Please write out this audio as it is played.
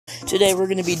Today we're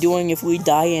gonna be doing if we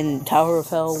die in Tower of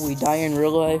Hell, we die in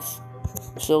real life.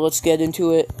 So let's get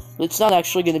into it. It's not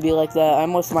actually gonna be like that.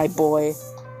 I'm with my boy.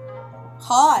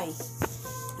 Hi.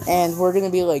 And we're gonna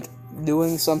be like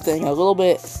doing something a little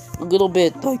bit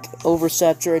like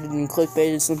oversaturated and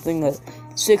clickbaited, something that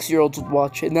 6-year-olds would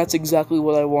watch, and that's exactly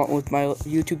what I want with my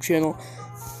YouTube channel.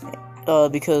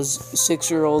 Because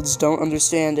 6-year-olds don't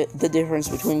understand the difference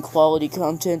between quality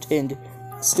content and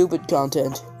stupid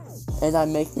content. And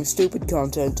I'm making stupid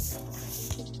content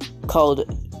called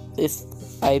If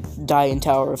I Die in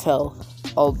Tower of Hell.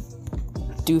 I'll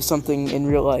do something in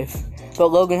real life. But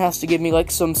Logan has to give me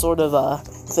like some sort of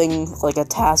thing, like a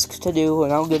task to do,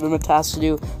 and I'll give him a task to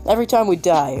do every time we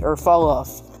die or fall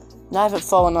off. And I haven't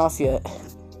fallen off yet.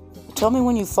 Tell me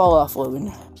when you fall off,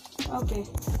 Logan. Okay.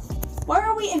 Why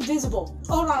are we invisible?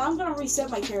 Hold on, I'm gonna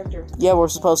reset my character. Yeah, we're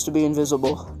supposed to be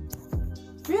invisible.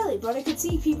 Really? But I could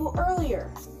see people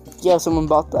earlier. Yeah, someone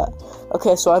bought that.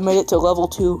 Okay, so I made it to level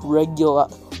 2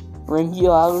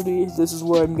 regularity. This is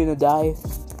where I'm gonna die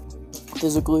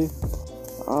physically.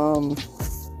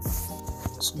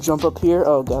 Let's jump up here.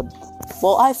 Oh god.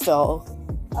 Well, I fell.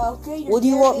 Okay, your what do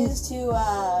you want is to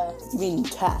You mean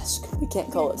task? We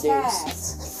can't call it task.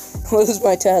 days. What is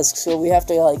my task? So we have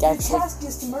to like Your actually. task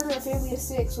is to murder a family of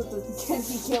 6 with the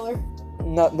Kentucky killer.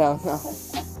 No.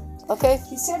 Okay.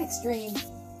 He said extreme.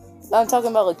 I'm talking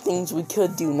about like things we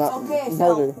could do, not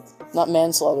murder, not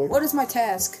manslaughter. What is my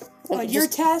task? Your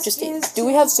task is. Do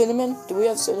we have cinnamon? Do we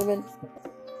have cinnamon?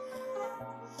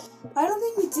 I don't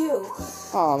think we do.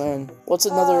 Oh man, what's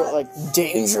another like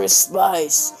dangerous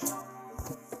spice?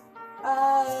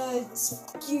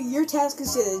 Your task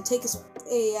is to take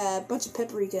a bunch of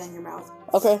paprika in your mouth.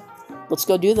 Okay, let's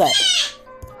go do that.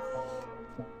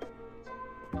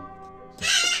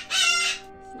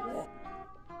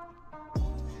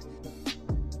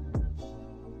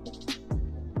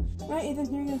 Alright, Ethan,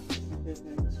 here you go. Is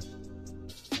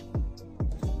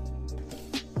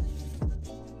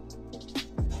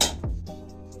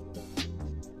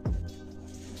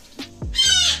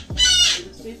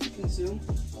it safe to consume?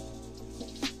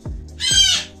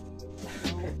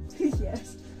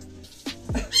 Yes.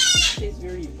 It tastes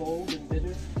very bold and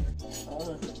bitter.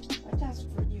 My task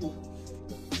for you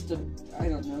is to, I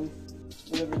don't know,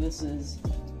 whatever this is.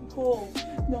 Cool.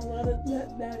 No,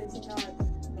 that is not.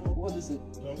 No, what is it?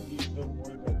 Don't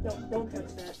worry about it. Don't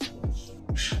touch that.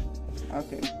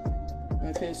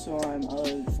 Okay, so I'm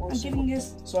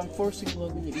forcing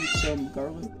Logan to eat some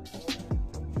garlic.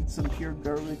 Some pure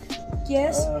garlic.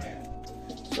 Yes.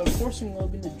 So I'm forcing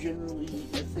Logan to generally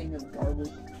eat a thing of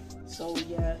garlic. So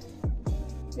yeah.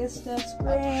 This stuff's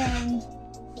grand.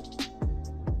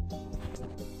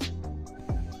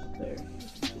 There.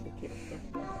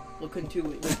 Look into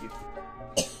it with you.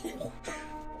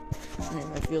 Man,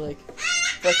 I feel like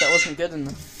that wasn't good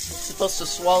enough. You're supposed to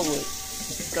swallow it.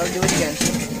 Gotta do it again.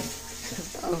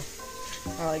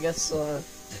 I guess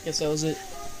that was it.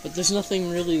 But there's nothing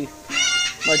really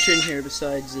much in here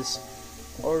besides this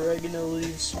oregano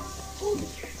leaves.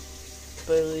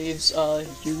 Bay leaves.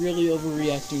 You're really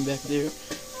overreacting back there.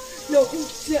 No,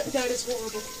 that is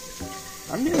horrible.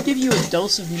 I'm gonna give you a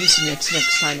dose of Mucinex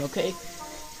next time, okay?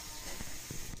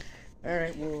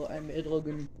 Alright, well, I made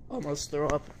Logan almost throw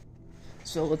up.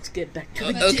 So let's get back to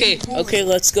it. Okay,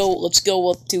 let's go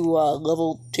up to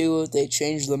level 2. They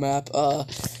changed the map.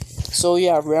 So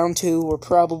yeah, round 2, we're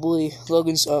probably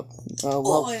Logan's up.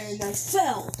 And I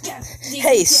fell.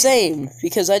 Hey, same,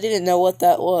 because I didn't know what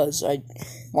that was. I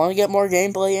want to get more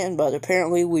gameplay in, but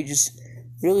apparently we just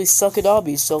really suck at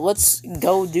obbies. So let's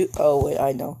go do. Oh wait,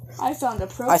 I know. I found a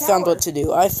pro. I found what to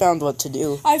do. I found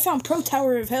Pro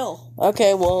Tower of Hell.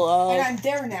 Okay, well, and I'm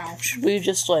there now. Should we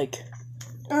just like?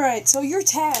 Alright, so your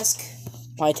task.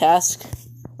 My task?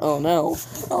 Oh no.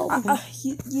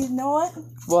 You know what?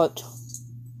 What?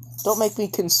 Don't make me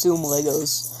consume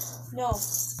Legos. No,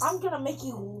 I'm gonna make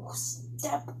you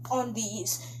step on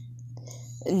these.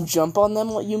 And jump on them,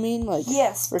 what you mean? Like,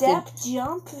 yes, step,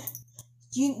 jump.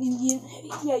 You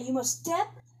must step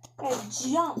and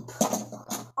jump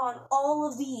on all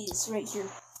of these right here.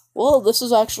 Well, this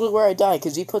is actually where I die,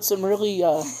 because he put some really,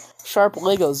 sharp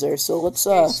Legos there, so let's,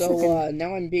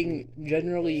 now I'm being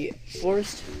generally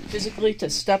forced physically to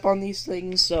step on these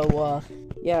things, so,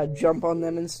 yeah, jump on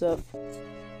them and stuff.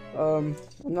 I'm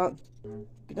not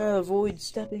gonna avoid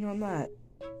stepping on that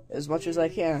as much as I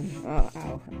can.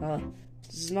 Ow.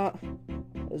 This is not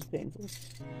as painful.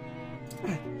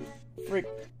 Frick.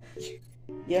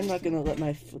 Yeah, I'm not gonna let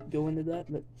my foot go into that,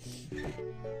 but... Do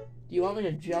you want me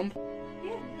to jump?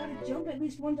 Yeah, you gotta jump at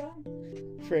least one time.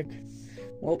 Frick.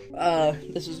 Well,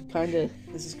 this is kinda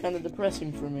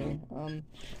depressing for me.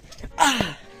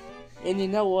 And you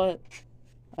know what?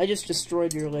 I just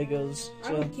destroyed your Legos. I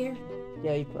So don't care.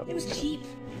 yeah, you probably. It was cheap.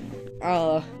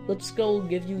 Let's go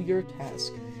give you your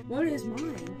task. What is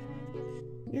mine?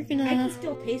 You're I can gonna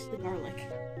still taste the garlic.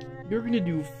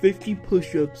 do 50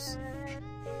 push-ups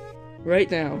right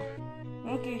now.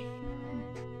 Okay.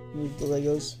 Move the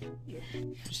Legos.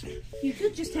 You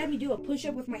could just have me do a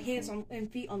push-up with my hands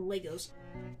and feet on Legos.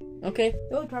 Okay,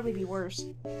 That would probably be worse.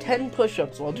 10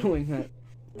 push-ups while doing that.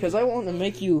 Because I want to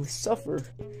make you suffer.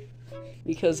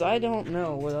 Because I don't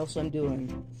know what else I'm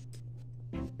doing.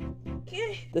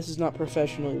 Okay. This is not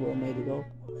professionally well made at all.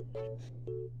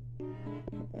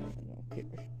 Okay.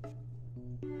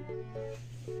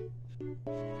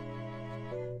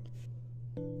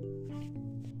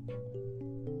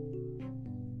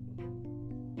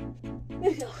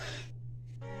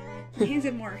 My hands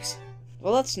and marks.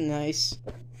 Well, that's nice.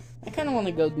 I kind of want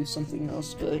to go do something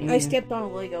else, but I stepped on a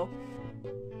Lego.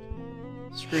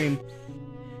 Scream.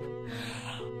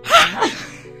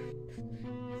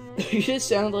 You just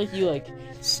sound like you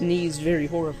sneeze very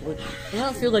horribly. I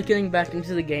don't feel like getting back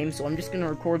into the game, so I'm just gonna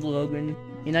record Logan,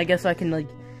 and I guess I can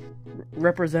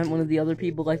represent one of the other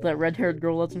people, like that red-haired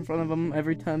girl that's in front of him.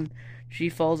 Every time she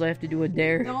falls, I have to do a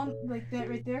dare. The one like that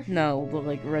right there? No,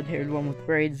 the red-haired one with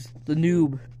braids, the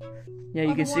noob. Yeah,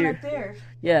 you can see her. Up there.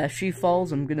 Yeah, if she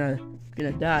falls, I'm gonna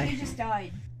die. She just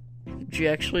died. Did she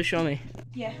actually show me?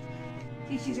 Yeah.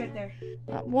 See, she's right there.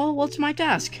 Well, what's my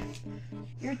task?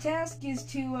 Your task is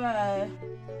to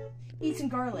eat some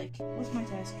garlic. What's my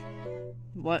task?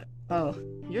 What? Oh,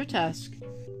 your task.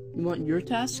 You want your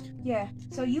task? Yeah.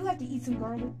 So you have to eat some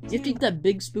garlic. You have to eat that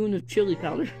big spoon of chili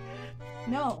powder.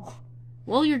 No.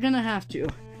 Well, you're gonna have to.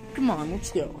 Come on,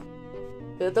 let's go.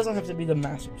 It doesn't have to be the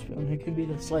massive spoon. It can be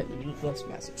the slightly less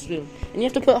massive spoon. And you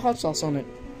have to put hot sauce on it.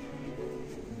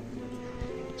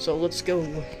 So let's go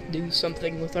do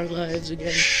something with our lives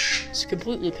again. It's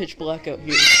completely pitch black out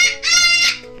here.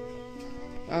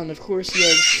 And of course he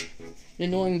has an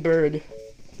annoying bird.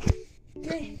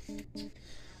 Okay.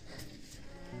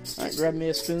 Alright, grab me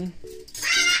a spoon.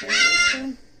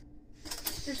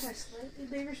 Here's my slightly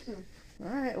bigger spoon.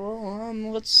 Alright, well,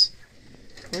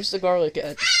 where's the garlic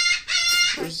at?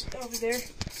 Over there.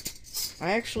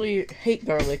 I actually hate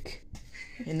garlic.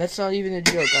 And that's not even a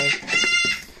joke.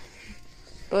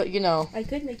 But, you know. I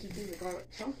could make you do the garlic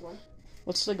chunk one.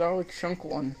 What's the garlic chunk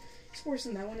one? It's worse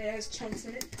than that one. It has chunks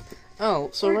in it. Oh,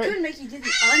 so or right. I could make you do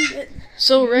the onion.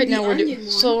 Right now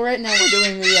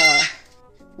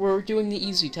we're doing the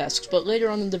easy tasks, but later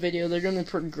on in the video they're gonna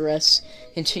progress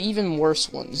into even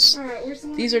worse ones. Alright, where's the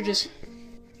one? These are just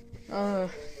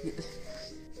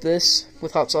this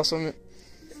with hot sauce on it.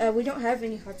 We don't have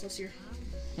any hot sauce here.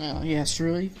 Oh, yes,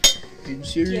 really? Are you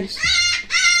serious?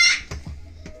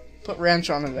 Yeah. Put ranch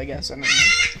on it, I guess. I don't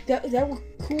know. That will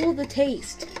cool the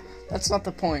taste. That's not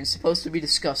the point. It's supposed to be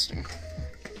disgusting.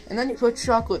 And then you put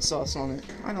chocolate sauce on it.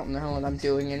 I don't know what I'm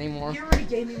doing anymore. You already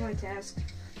gave me my task.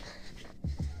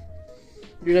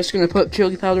 You're just gonna put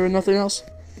chili powder and nothing else?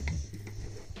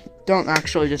 Don't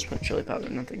actually just put chili powder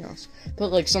and nothing else.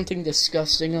 Put something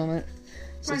disgusting on it.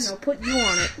 I know, put you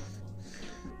on it.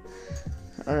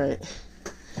 Alright.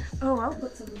 Oh, I'll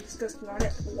put something disgusting on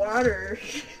it. Water.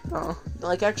 Oh,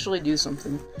 actually do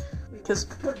something. Because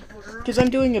I'm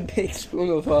doing a big spoon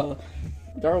of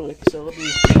garlic, so let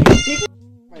me...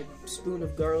 My spoon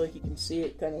of garlic, you can see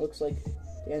it kind of looks like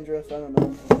dandruff, I don't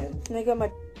know. And I got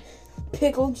my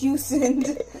pickle juice and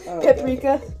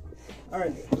paprika.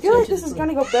 Alright. I feel like this is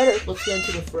gonna go better. Let's get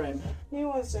into the frame. Give me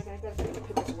 1 second, I gotta put the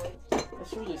pickles away.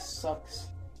 This really sucks.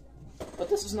 But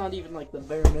this is not even the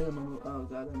bare minimum. Oh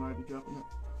god, I'm already dropping it.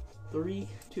 3,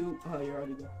 2, oh, you're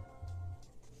already there.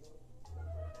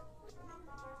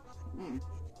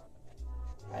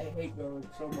 I hate garlic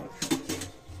so much.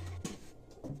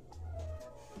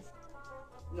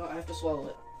 No, I have to swallow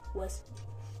it. What?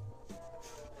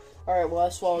 Alright, well, I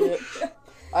swallowed it.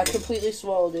 I completely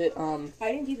swallowed it.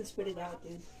 I didn't even spit it out,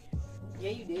 dude.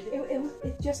 Yeah, you did.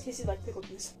 It just tasted like pickle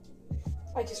juice.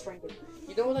 I just drank it.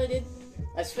 You know what I did?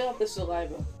 I spit out the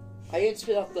saliva. I didn't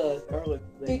spit out the garlic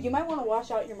thing. Dude, you might want to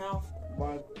wash out your mouth.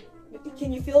 Why?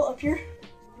 Can you feel up here?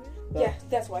 No. Yeah,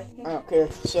 that's why. I don't care.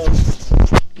 So,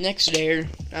 next day,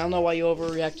 I don't know why you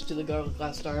overreacted to the garlic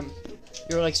last time.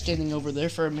 You were standing over there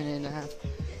for a minute and a half.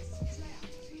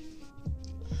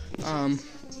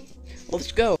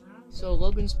 Let's go. So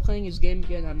Logan's playing his game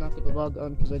again. I'm not gonna log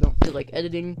on because I don't feel like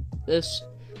editing this.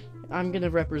 I'm gonna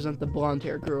represent the blonde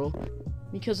hair girl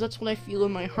because that's what I feel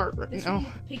in my heart right now.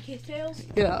 Pigtails?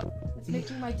 Yeah. It's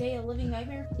making my day a living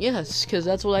nightmare? Yes, because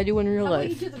that's what I do in real How about life.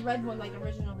 you do the red one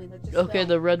originally? Just Okay,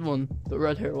 the red one. The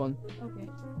red hair one. Okay.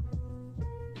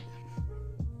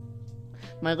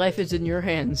 My life is in your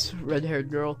hands, red-haired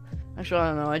girl. Actually, I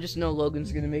don't know. I just know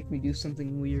Logan's gonna make me do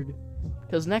something weird.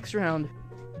 Because next round,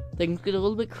 things get a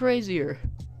little bit crazier.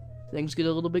 Things get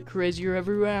a little bit crazier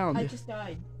every round. I just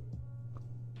died.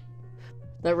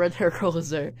 That red-haired girl is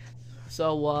there.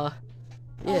 So,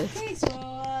 yeah. Okay,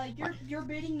 so, your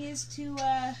bidding is to,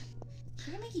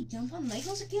 should I make you jump on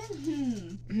Legos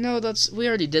again? No, we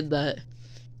already did that.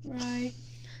 Right.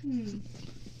 You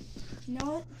know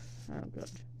what? Oh, God.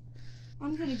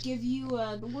 I'm gonna give you,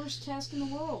 the worst task in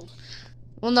the world.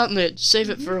 Well, not yet. Save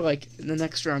it for, like, the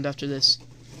next round after this.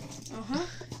 Uh-huh.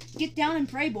 Get down and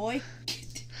pray, boy.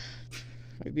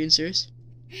 Are you being serious?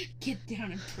 Get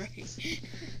down and pray.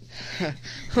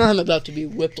 I'm about to be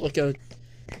whipped like a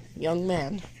young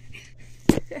man.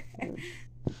 Are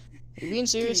you being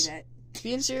serious?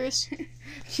 Being serious?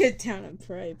 Get down and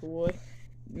pray, boy.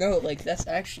 No, like, that's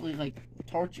actually, like,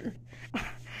 torture.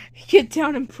 Get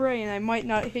down and pray, and I might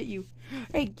not hit you.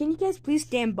 Hey, can you guys please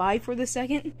stand by for the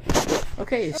second?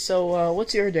 Okay, so,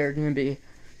 what's your dare gonna be?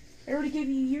 I already gave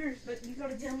you yours, but you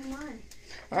gotta tell me mine.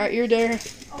 Alright, your dare.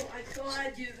 Oh, I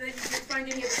thought you didn't find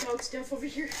any of the dog stuff over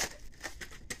here.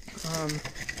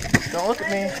 Don't look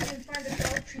at me. I didn't find the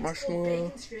dog treats full of Marshmallow.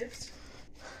 bacon strips.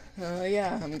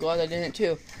 Yeah, I'm glad I didn't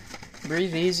too.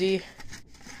 Breathe easy.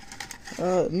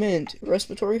 Mint.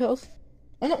 Respiratory health?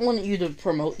 I don't want you to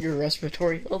promote your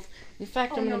respiratory health. In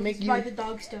fact, I'm gonna make you... buy the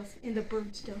dog stuff and the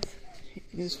bird stuff.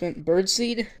 You spent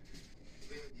birdseed?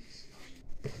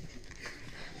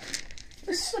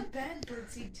 This is a bad bird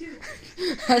seed, too.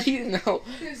 How do you know?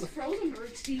 There's frozen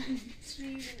bird seed in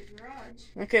the garage.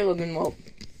 Okay, Logan, well,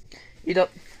 eat up.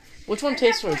 Which one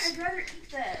tastes worse? I'd rather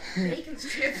eat the bacon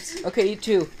strips. Okay, eat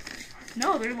two.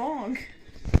 No, they're long.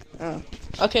 Oh.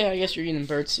 Okay, I guess you're eating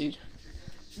birdseed.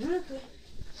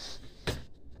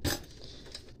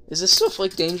 Is this stuff,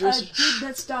 like, dangerous? Dude,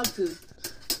 that's dog food.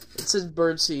 It says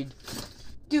birdseed.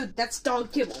 Dude, that's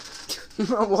dog kibble.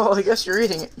 Well, I guess you're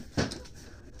eating it.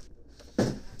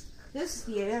 This is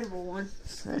the edible one.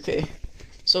 Okay,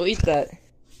 so eat that.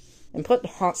 And put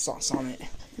hot sauce on it.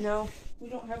 No, we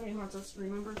don't have any hot sauce,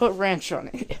 remember? Put ranch on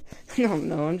it.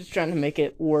 No, I'm just trying to make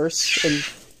it worse. And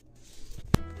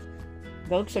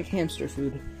that looks like hamster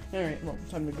food. Alright, well,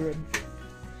 time to grid.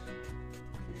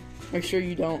 Make sure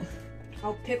you don't.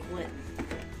 I'll pickle it.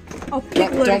 I'll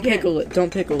pickle it Don't again. pickle it.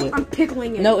 Don't pickle it. I'm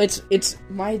pickling it. No, it's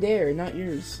my dare, not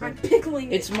yours. I'm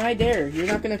pickling it. It's my dare. You're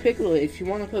not gonna pickle it. If you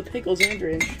want to put pickles and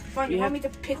ranch, Fine, you want me to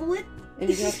pickle it? and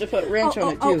you have to put ranch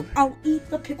on it too. I'll eat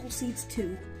the pickle seeds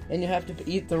too. And you have to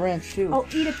eat the ranch too. I'll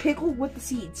eat a pickle with the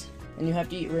seeds. And you have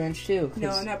to eat ranch too. No,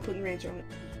 I'm not putting ranch on it.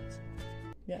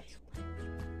 Yes.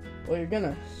 Well, you're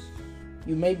gonna.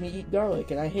 You made me eat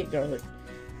garlic, and I hate garlic.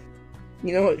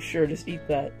 You know what? Sure, just eat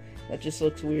that. That just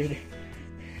looks weird.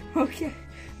 Okay.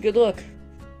 Good luck.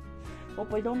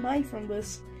 Hope I don't die from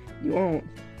this. You won't.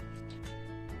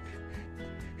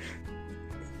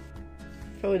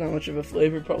 Probably not much of a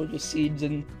flavor, probably just seeds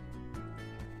and...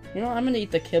 You know, I'm gonna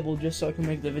eat the kibble just so I can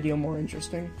make the video more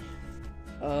interesting.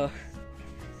 I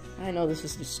know this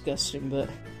is disgusting, but...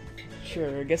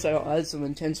 Sure, I guess I'll add some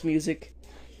intense music.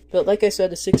 But like I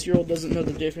said, a 6-year-old doesn't know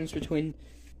the difference between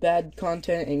bad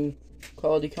content and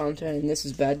quality content, and this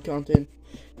is bad content.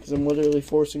 Because I'm literally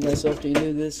forcing myself to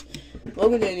do this.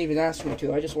 Logan didn't even ask me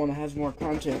to, I just want to have more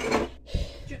content.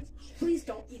 Just, please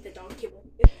don't eat the dog kibble.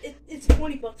 It's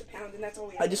 $20 a pound, and that's all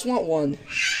we have. I just want one.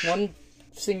 One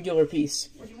singular piece.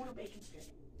 Or do you want a bacon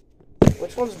strip?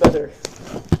 Which one's better?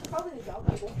 Probably the dog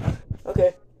kibble.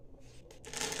 Okay.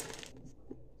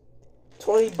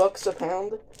 $20 a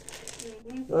pound?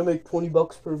 Mm-hmm. I make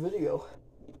 $20 per video.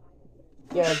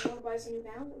 Yeah. Want to buy some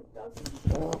pound of dog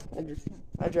food?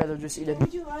 I'd rather just eat it.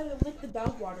 Would you rather lick the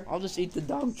dog water? I'll just eat the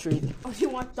dog treat. Oh, you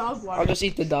want dog water? I'll just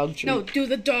eat the dog treat. No, do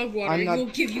the dog water. I'm not... It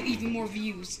will give you even more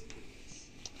views.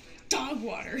 Dog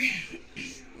water.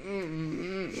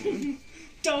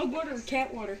 Dog water or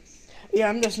cat water? Yeah,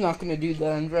 I'm just not gonna do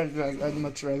that. I'd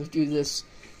much rather do this.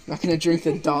 I'm not gonna drink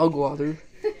the dog water.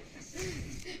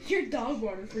 You're dog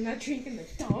water for not drinking the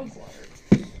dog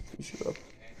water. Shut up.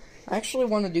 I actually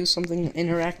want to do something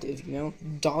interactive, you know?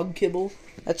 Dog kibble.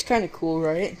 That's kind of cool,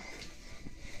 right?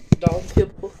 Dog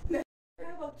kibble. How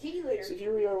about kitty litter? So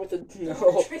here we are with a...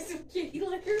 No. Try some kitty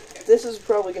litter? This is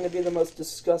probably going to be the most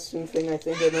disgusting thing I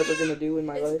think I'm ever going to do in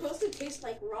my It's life. supposed to taste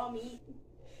like raw meat.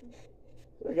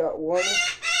 I got one.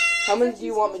 How many do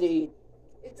you want me to eat?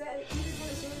 It's either going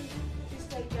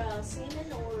to like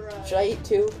salmon or... Should I eat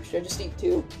two? Should I just eat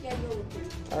two? Yeah, go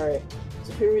with two. Alright.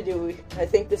 So here we do. I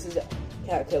think this is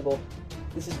cat kibble.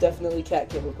 This is definitely cat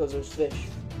kibble because there's fish.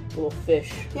 Little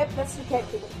fish. Yep, that's the cat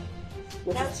kibble.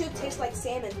 Which Now is... it should taste like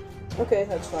salmon. Okay,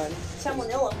 that's fine.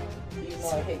 Salmonella. Even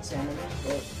though I hate salmon,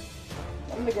 but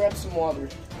I'm gonna grab some water.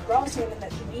 Raw salmon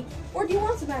that should be. Or do you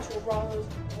want some actual raw?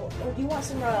 Or do you want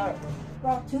some raw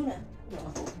tuna?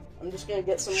 No. I'm just gonna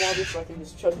get some water so I can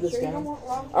just chug this Sure you down. don't want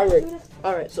raw Alright, tuna?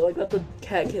 alright, so I got the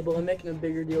cat kibble. I'm making a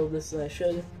bigger deal of this than I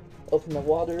should. Open the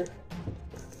water.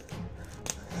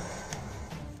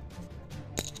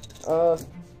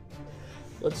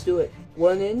 Let's do it.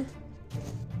 1 in.